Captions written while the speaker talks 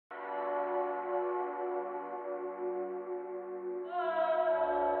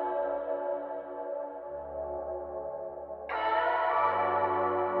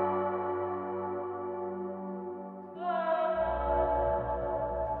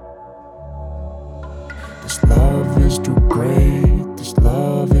This love is too great, this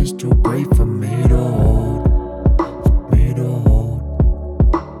love is too great for me to hold, for me to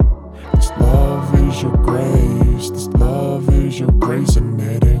hold. This love is your grace, this love is your grace, and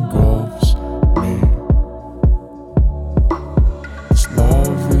it engulfs me. This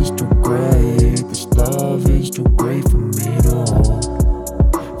love is too great, this love is too great for me to hold,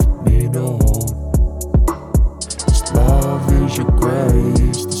 for me to hold. This love is your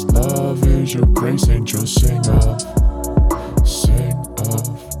grace, this love is your grace, angels sing of, sing of.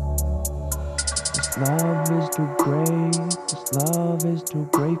 This love is too great, this love is too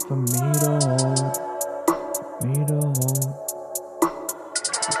great for me to hold, for me to hold.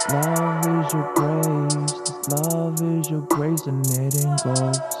 This love is your grace, this love is your grace, and it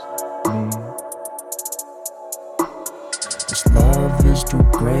engulfs me. This love is too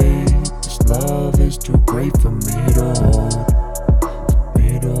great, this love is too great for me to hold, for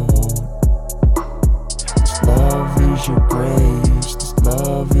me to hold. This love is your grace, this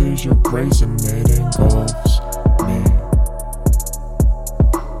love is your grace, and it engulfs me.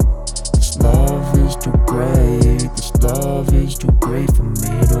 This love is too great, this love is too great for me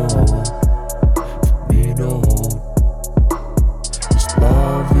to hold, for me to hold. This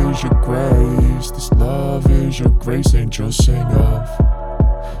love is your grace, this love is your grace, angels sing of,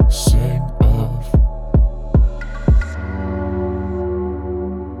 sing of.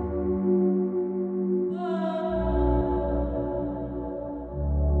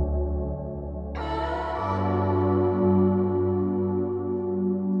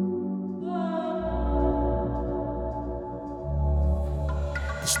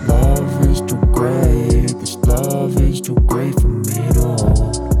 This love is too great, this love is too great for me to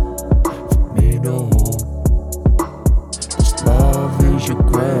hold, for me to hold. This love is your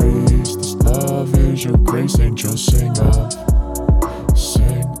grace, this love is your grace, angels sing of,